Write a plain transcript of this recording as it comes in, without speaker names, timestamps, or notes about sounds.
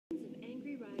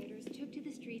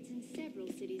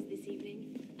cities this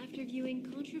evening after viewing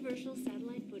controversial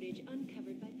satellite footage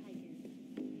uncovered by Piker.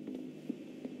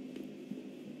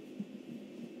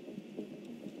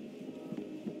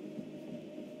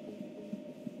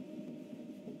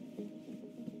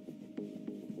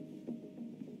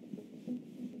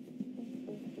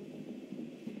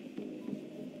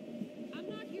 I'm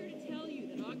not here to tell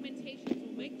you that augmentations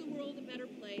will make the world a better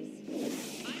place.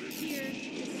 I'm here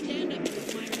to stand up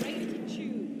for my right to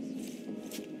choose.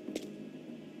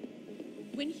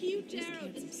 When Hugh Darrow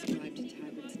Subscribe to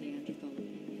Taggart's Neanderthal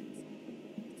opinions.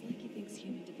 It's like he thinks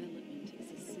human development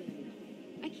is a sin.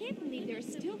 I can't believe there are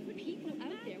still people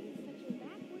out there with such a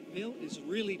backward... Bill is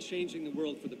really changing the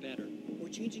world for the better. We're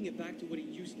changing it back to what it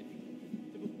used to be.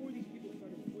 To before these people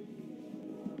started poisoning.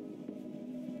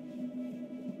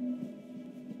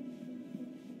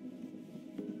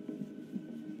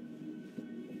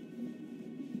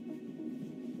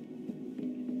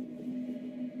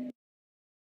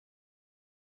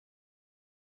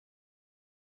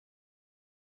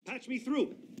 Patch me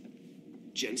through.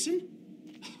 Jensen?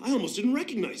 I almost didn't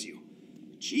recognize you.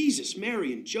 Jesus,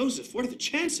 Mary, and Joseph, what are the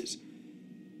chances?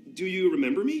 Do you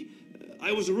remember me?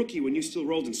 I was a rookie when you still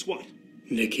rolled in SWAT.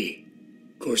 Nikki,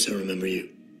 of course I remember you.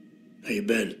 How you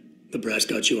been? The brass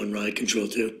got you on riot control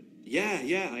too? Yeah,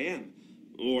 I am.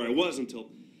 Or I was until...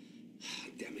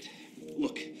 Damn it.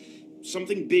 Look,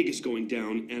 something big is going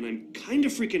down, and I'm kind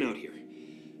of freaking out here.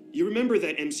 You remember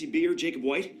that MCBer, Jacob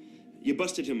White? You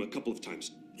busted him a couple of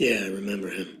times. Yeah, I remember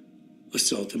him.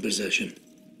 Assault and possession.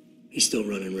 He's still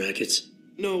running rackets?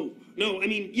 No, I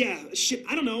mean, yeah, shit,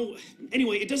 I don't know.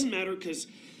 Anyway, it doesn't matter, because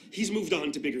he's moved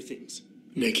on to bigger things.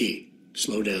 Nikki,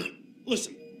 slow down.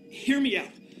 Listen, hear me out.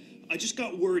 I just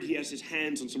got word he has his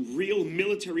hands on some real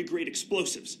military-grade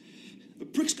explosives. The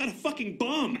prick's got a fucking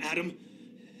bomb, Adam.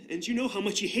 And you know how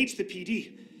much he hates the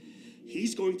PD.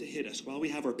 He's going to hit us while we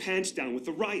have our pants down with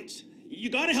the riots.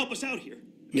 You gotta help us out here.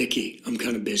 Nikki, I'm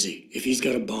kind of busy. If he's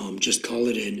got a bomb, just call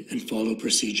it in and follow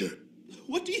procedure.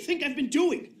 What do you think I've been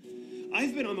doing?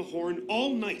 I've been on the horn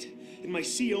all night, and my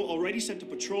CO already sent a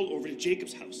patrol over to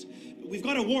Jacob's house. We've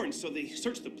got a warrant, so they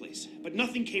searched the place, but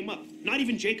nothing came up, not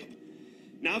even Jacob.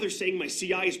 Now they're saying my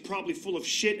CI is probably full of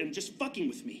shit and just fucking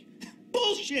with me.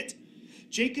 Bullshit!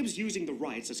 Jacob's using the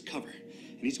riots as cover,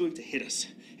 and he's going to hit us,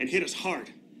 and hit us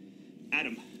hard.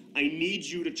 Adam, I need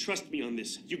you to trust me on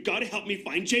this. You gotta help me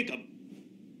find Jacob.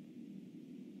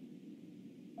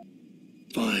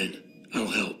 Fine, I'll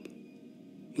help.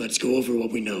 Let's go over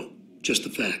what we know. Just the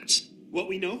facts. What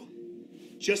we know?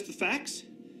 Just the facts?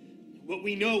 What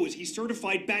we know is he's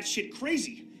certified batshit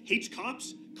crazy, hates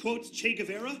cops, quotes Che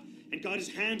Guevara, and got his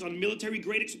hands on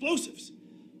military-grade explosives.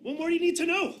 What more do you need to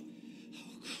know?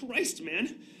 Oh, Christ,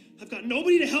 man. I've got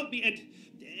nobody to help me,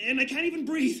 and I can't even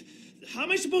breathe. How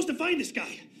am I supposed to find this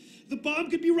guy? The bomb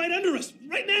could be right under us,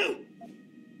 right now.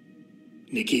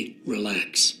 Nikki,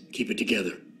 relax. Keep it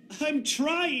together. I'm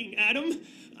trying, Adam.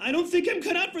 I don't think I'm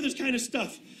cut out for this kind of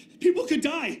stuff. People could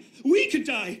die. We could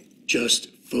die. Just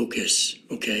focus,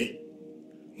 okay?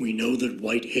 We know that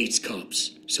White hates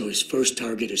cops, so his first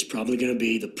target is probably going to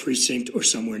be the precinct or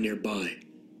somewhere nearby.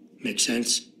 Make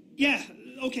sense? Yeah,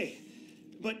 okay.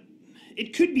 But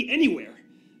it could be anywhere.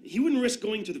 He wouldn't risk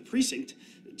going to the precinct.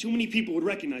 Too many people would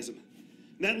recognize him.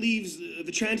 That leaves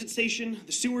the transit station,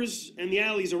 the sewers, and the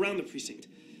alleys around the precinct.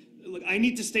 Look, I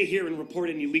need to stay here and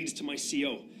report any leads to my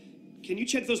CO. Can you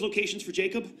check those locations for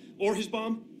Jacob? Or his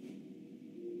bomb?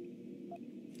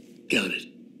 Got it.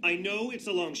 I know it's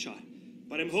a long shot,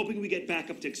 but I'm hoping we get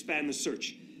backup to expand the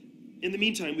search. In the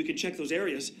meantime, we can check those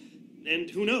areas,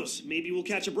 and who knows, maybe we'll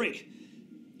catch a break.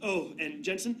 Oh, and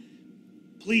Jensen,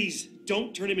 please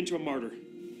don't turn him into a martyr.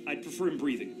 I'd prefer him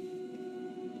breathing.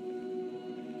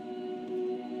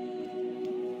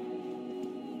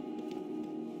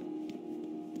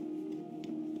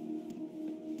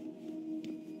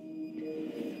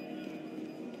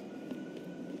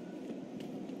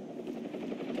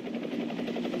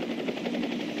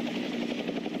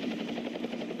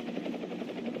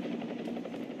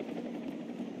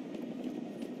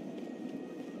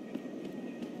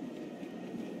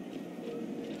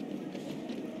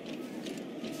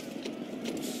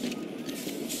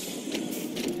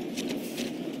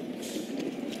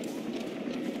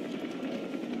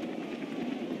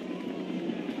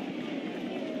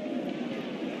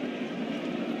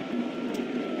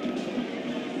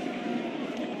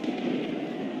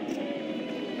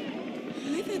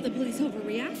 The police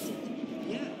overreacted.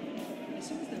 Yeah, as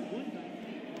soon as that one guy...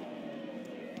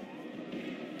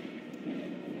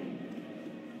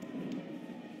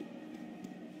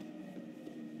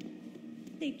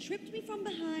 They tripped me from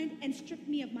behind and stripped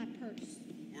me of my purse.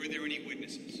 Were there any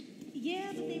witnesses?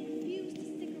 Yeah, but they refuse to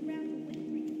stick around for when it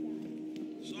breaks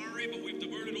down. Sorry, but we've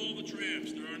diverted all the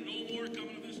trams. There are no more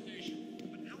coming to this station.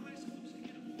 But how am I supposed to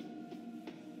get them?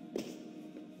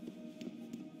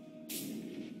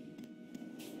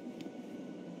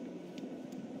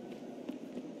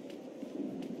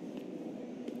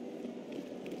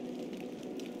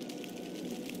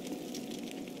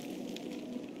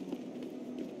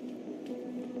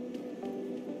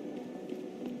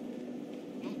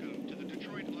 Welcome to the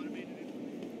Detroit Automated.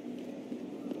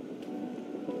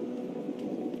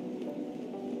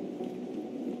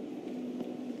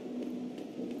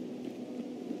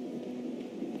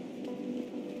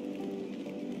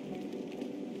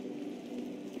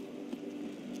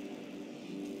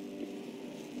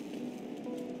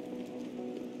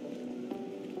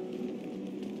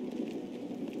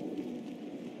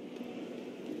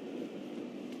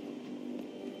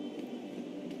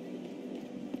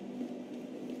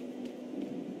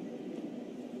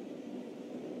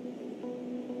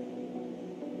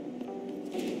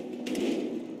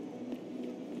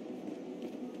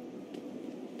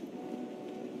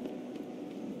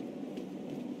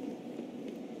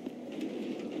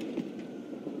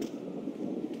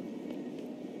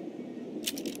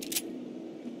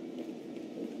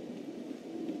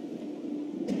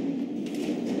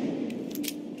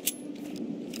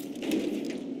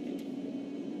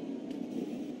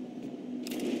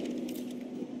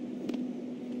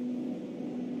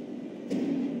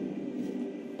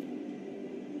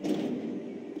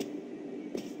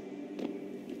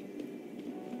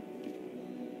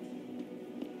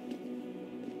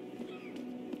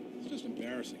 It's just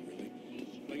embarrassing, really.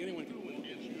 Like anyone can. We'll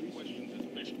answer your questions as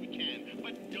best we can,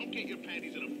 but don't get your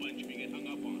panties in a bunch if you get hung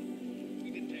up on.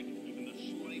 We detect even the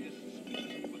slightest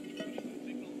speed fluctuation in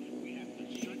signal. We have to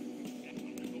shut down.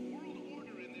 The world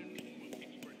order in their team of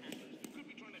expert hackers could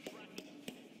be trying to track us.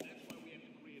 That's why we have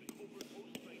to create a covert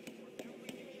host site for every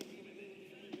extreme in this.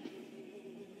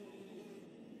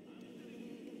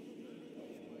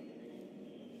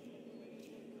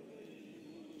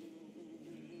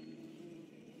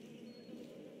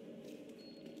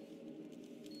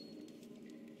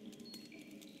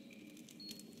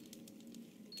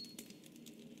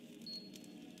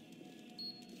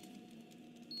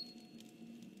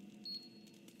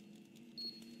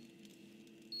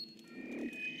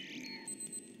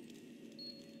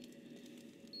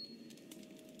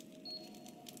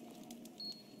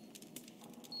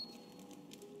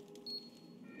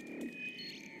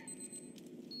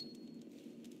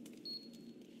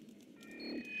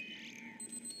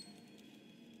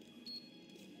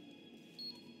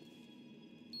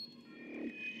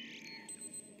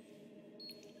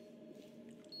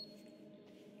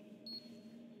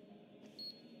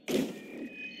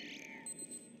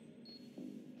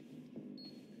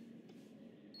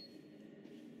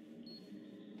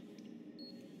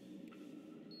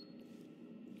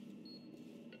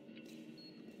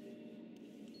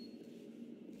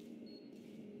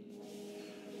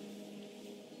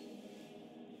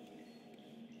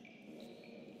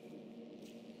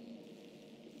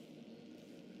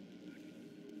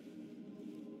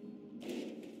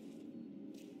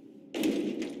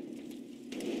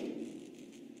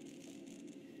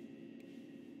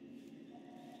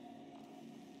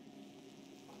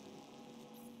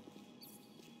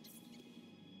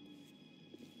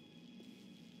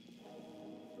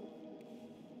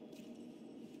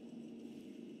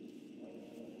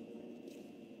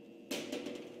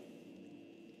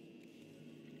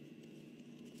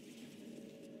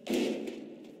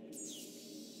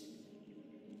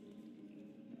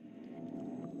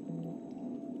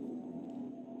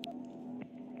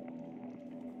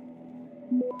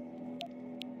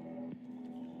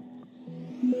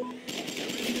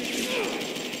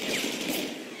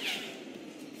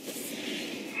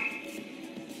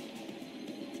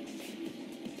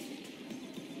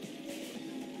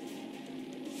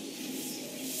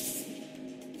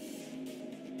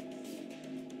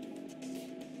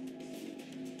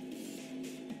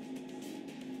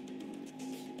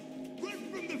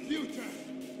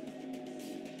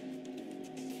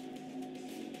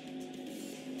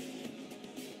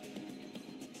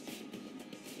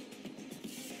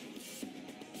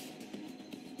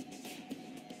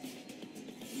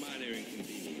 Minor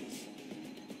inconvenience.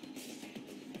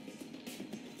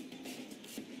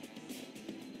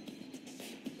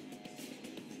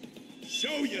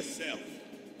 Show yourself!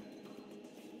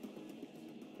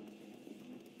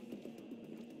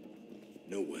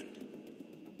 No one.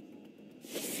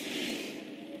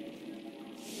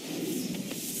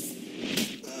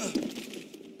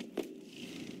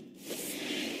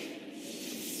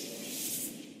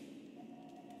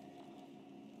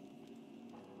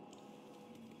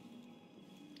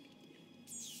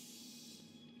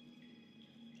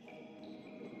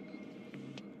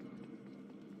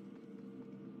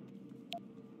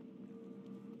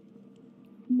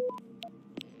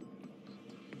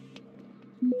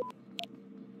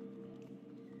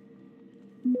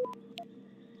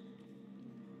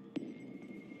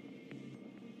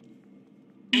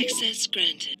 Access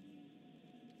granted.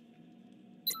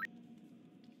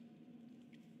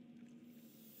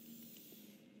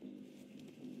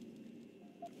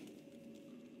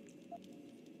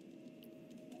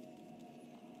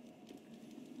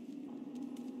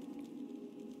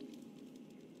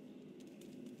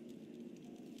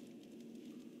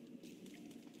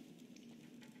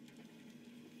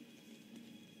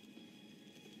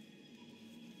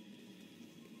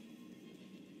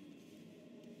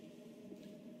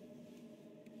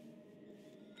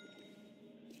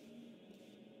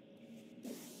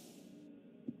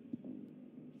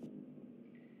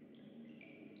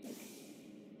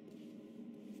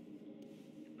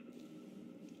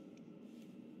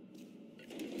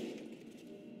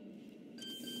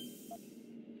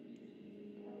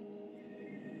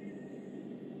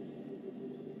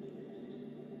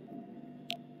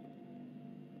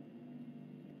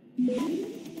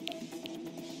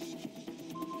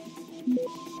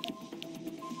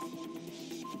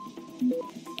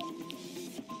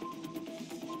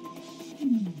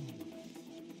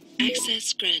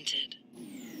 Access granted.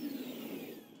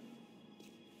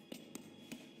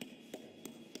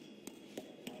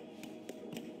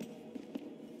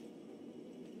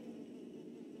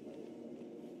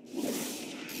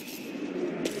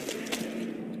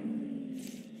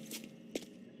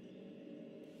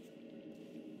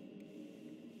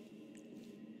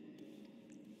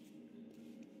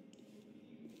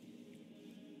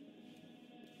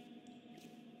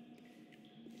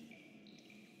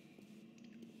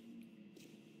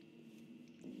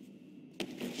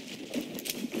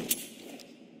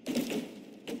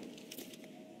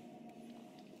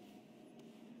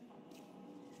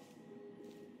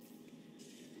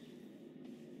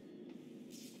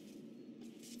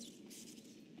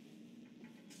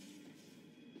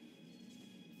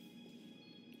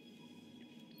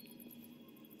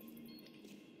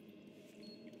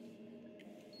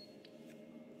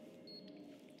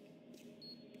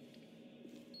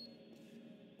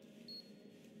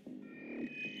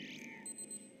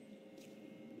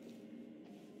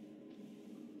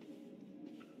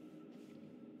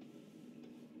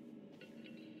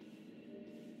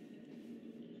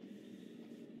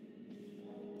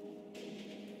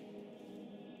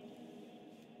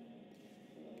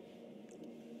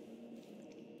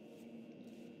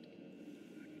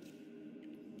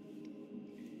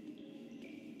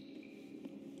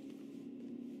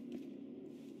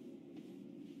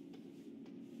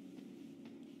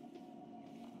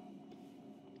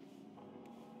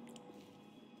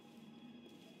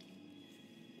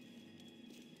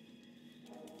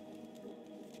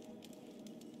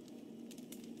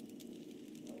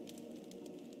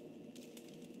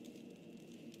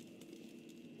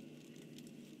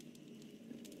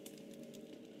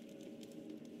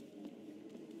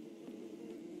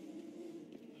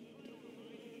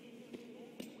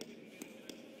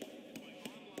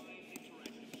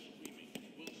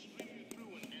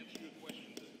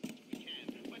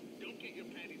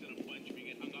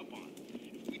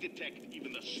 Detect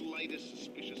even the slightest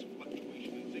suspicious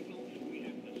fluctuation in signal, we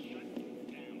have to shut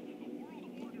down the world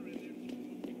order in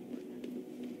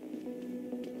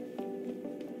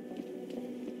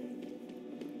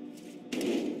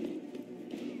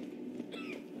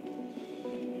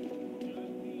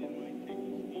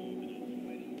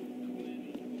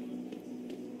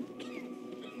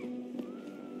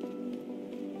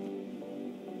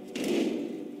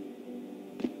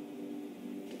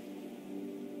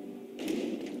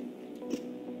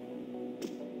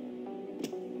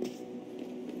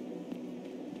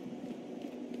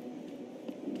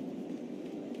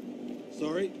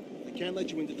Sorry, I can't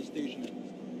let you into the station at this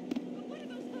time.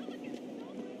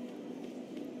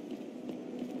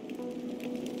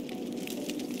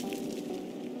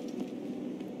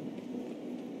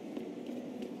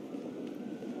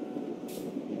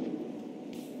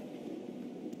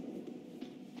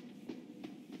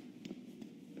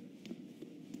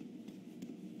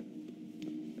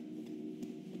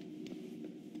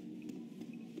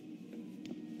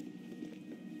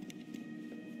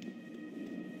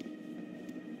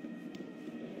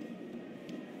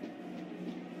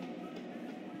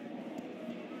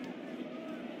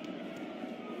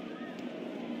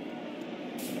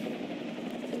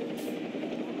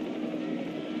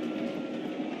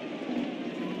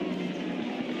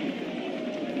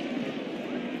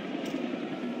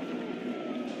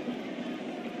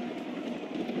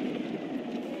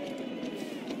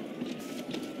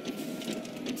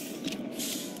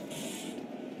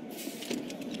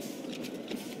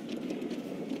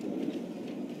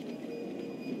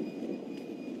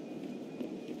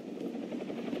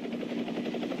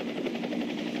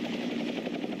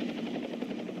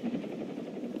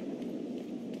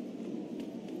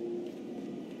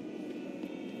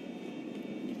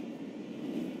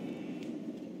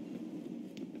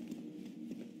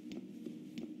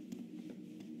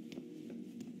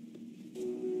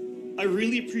 I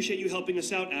really appreciate you helping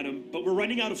us out, Adam, but we're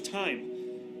running out of time.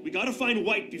 We gotta find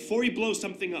White before he blows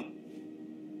something up.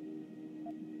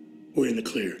 We're in the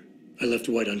clear. I left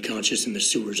White unconscious in the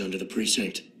sewers under the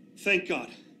precinct. Thank God.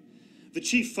 The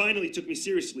chief finally took me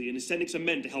seriously and is sending some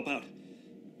men to help out.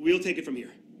 We'll take it from here.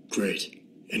 Great.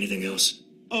 Anything else?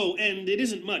 Oh, and it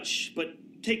isn't much, but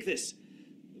take this.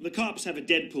 The cops have a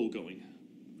Deadpool going.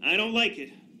 I don't like it,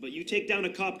 but you take down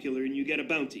a cop killer and you get a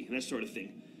bounty, that sort of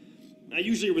thing. I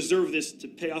usually reserve this to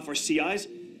pay off our CIs,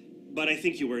 but I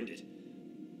think you earned it.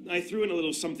 I threw in a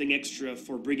little something extra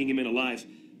for bringing him in alive.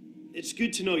 It's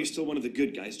good to know you're still one of the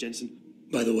good guys, Jensen.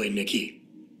 By the way, Nikki,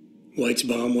 White's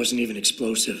bomb wasn't even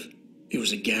explosive. It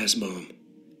was a gas bomb.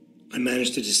 I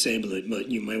managed to disable it, but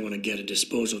you might want to get a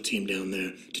disposal team down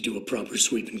there to do a proper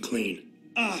sweep and clean.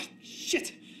 Ah,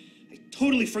 shit! I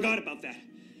totally forgot about that.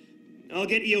 I'll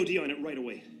get EOD on it right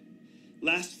away.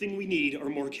 Last thing we need are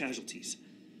more casualties.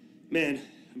 Man,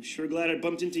 I'm sure glad I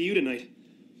bumped into you tonight.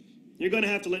 You're gonna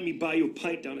have to let me buy you a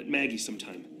pint down at Maggie's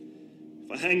sometime.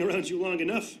 If I hang around you long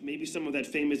enough, maybe some of that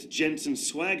famous Jensen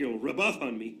swagger will rub off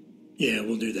on me. Yeah,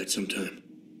 we'll do that sometime.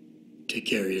 Take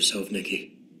care of yourself,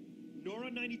 Nikki. Nora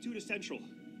 92 to Central.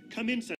 Come in, Central.